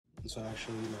So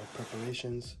actually my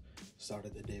preparations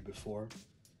started the day before.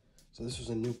 So this was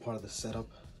a new part of the setup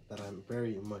that I'm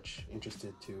very much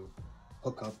interested to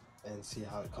hook up and see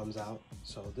how it comes out.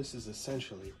 So this is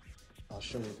essentially, I'll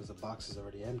show you because the box is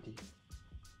already empty.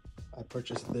 I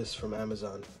purchased this from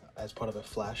Amazon as part of a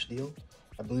flash deal.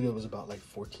 I believe it was about like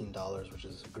 $14, which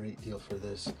is a great deal for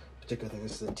this particular thing.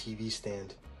 This is a TV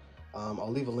stand.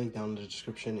 I'll leave a link down in the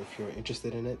description if you're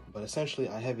interested in it, but essentially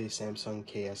I have a Samsung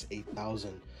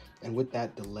KS8000, and with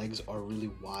that the legs are really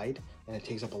wide and it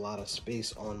takes up a lot of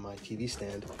space on my TV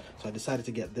stand. So I decided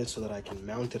to get this so that I can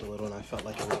mount it a little, and I felt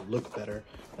like it would look better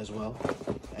as well.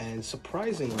 And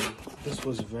surprisingly, this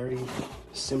was very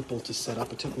simple to set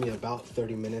up. It took me about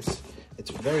 30 minutes.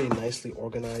 It's very nicely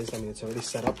organized. I mean, it's already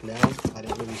set up now. I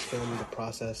didn't really film the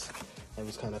process. It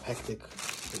was kind of hectic.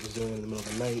 I was doing it in the middle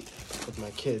of the night with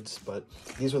my kids, but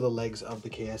these were the legs of the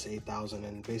KS8000,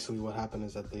 and basically what happened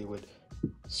is that they would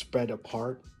spread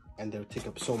apart and they would take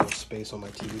up so much space on my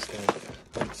TV stand.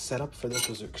 But the setup for this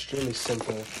was extremely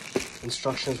simple.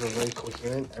 Instructions were very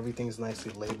coherent. Everything's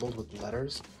nicely labeled with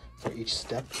letters for each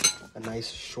step, a nice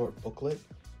short booklet.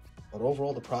 But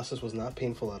overall, the process was not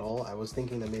painful at all. I was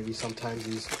thinking that maybe sometimes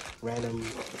these random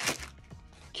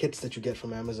kits that you get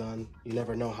from Amazon, you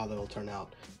never know how they'll turn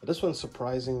out. But this one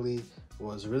surprisingly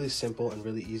was really simple and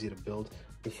really easy to build.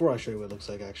 Before I show you what it looks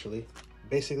like actually,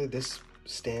 basically this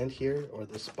stand here, or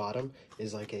this bottom,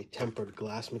 is like a tempered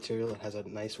glass material. It has a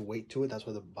nice weight to it. That's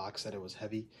why the box said it was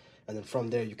heavy. And then from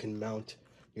there you can mount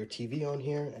your TV on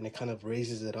here, and it kind of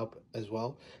raises it up as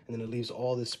well. And then it leaves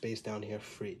all this space down here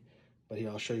free. But here,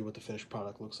 I'll show you what the finished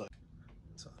product looks like.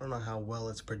 So I don't know how well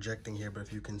it's projecting here, but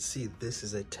if you can see, this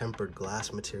is a tempered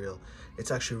glass material.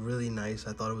 It's actually really nice.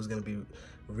 I thought it was going to be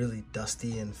really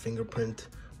dusty and fingerprint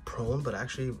prone, but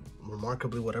actually,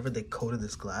 remarkably, whatever they coated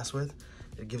this glass with,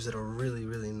 it gives it a really,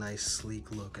 really nice,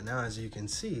 sleek look. And now, as you can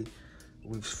see,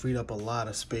 we've freed up a lot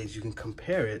of space. You can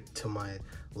compare it to my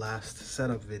last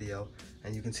setup video,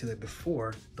 and you can see that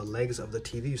before, the legs of the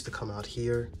TV used to come out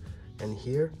here and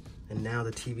here, and now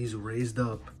the TV's raised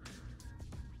up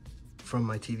from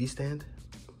my TV stand,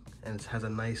 and it has a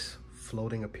nice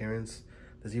floating appearance.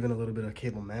 There's even a little bit of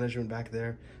cable management back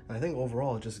there, and I think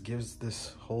overall it just gives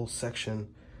this whole section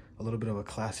a little bit of a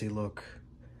classy look.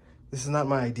 This is not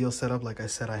my ideal setup. Like I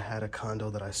said, I had a condo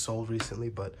that I sold recently,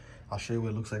 but I'll show you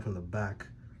what it looks like from the back.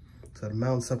 So it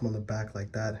mounts up on the back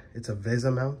like that. It's a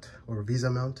VESA mount, or Visa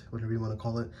mount, whatever you want to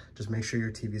call it. Just make sure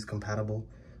your TV is compatible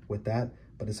with that,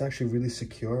 but it's actually really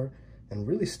secure and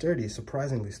really sturdy,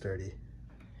 surprisingly sturdy.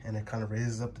 And it kind of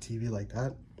raises up the TV like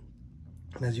that.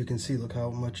 And as you can see, look how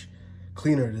much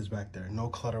cleaner it is back there. No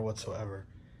clutter whatsoever.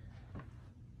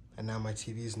 And now my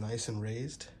TV is nice and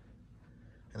raised.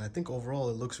 And I think overall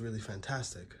it looks really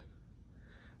fantastic.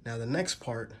 Now the next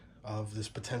part of this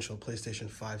potential PlayStation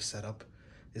 5 setup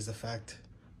is the fact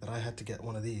that I had to get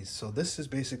one of these. So this is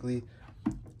basically,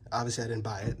 obviously I didn't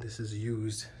buy it. This is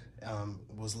used,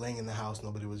 was laying in the house,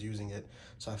 nobody was using it.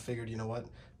 So I figured, you know what,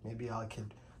 maybe I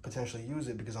could potentially use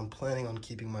it, because I'm planning on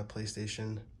keeping my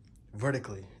PlayStation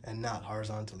vertically and not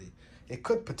horizontally. It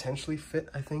could potentially fit,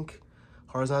 I think,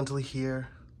 horizontally here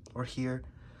or here,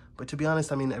 but to be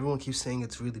honest, I mean, everyone keeps saying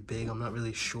it's really big. I'm not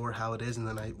really sure how it is, and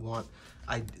then I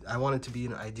want it to be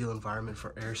an ideal environment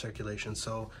for air circulation,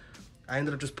 so I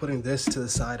ended up just putting this to the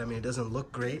side. I mean, it doesn't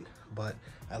look great, but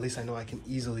at least I know I can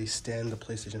easily stand the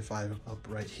PlayStation 5 up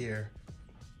right here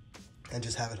and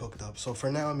just have it hooked up. So for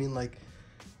now, I mean, like,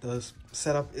 the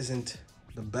setup isn't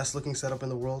the best looking setup in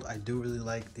the world. I do really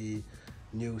like the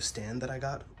new stand that I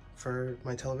got for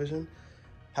my television.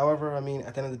 However, I mean,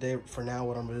 at the end of the day, for now,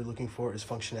 what I'm really looking for is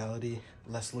functionality,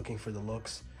 less looking for the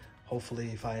looks. Hopefully,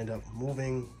 if I end up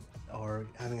moving or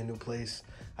having a new place,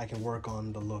 I can work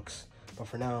on the looks. But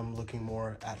for now, I'm looking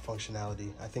more at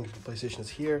functionality. I think if the PlayStation is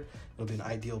here, it'll be an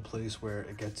ideal place where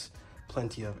it gets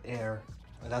plenty of air.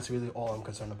 And that's really all I'm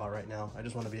concerned about right now. I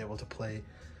just want to be able to play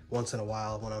once in a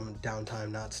while when I'm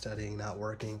downtime, not studying, not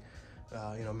working,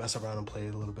 you know, mess around and play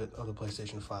a little bit of the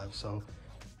PlayStation 5. So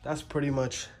that's pretty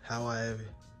much how I've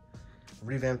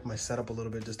revamped my setup a little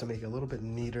bit, just to make it a little bit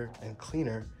neater and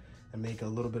cleaner and make a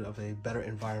little bit of a better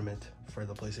environment for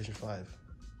the PlayStation 5.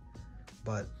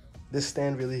 But this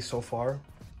stand really so far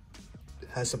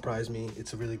has surprised me.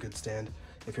 It's a really good stand.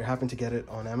 If you're happen to get it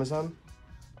on Amazon,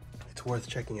 it's worth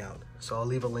checking out. So I'll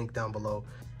leave a link down below.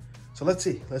 So let's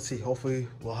see. Hopefully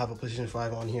we'll have a PlayStation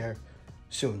 5 on here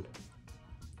soon.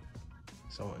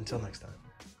 So until next time.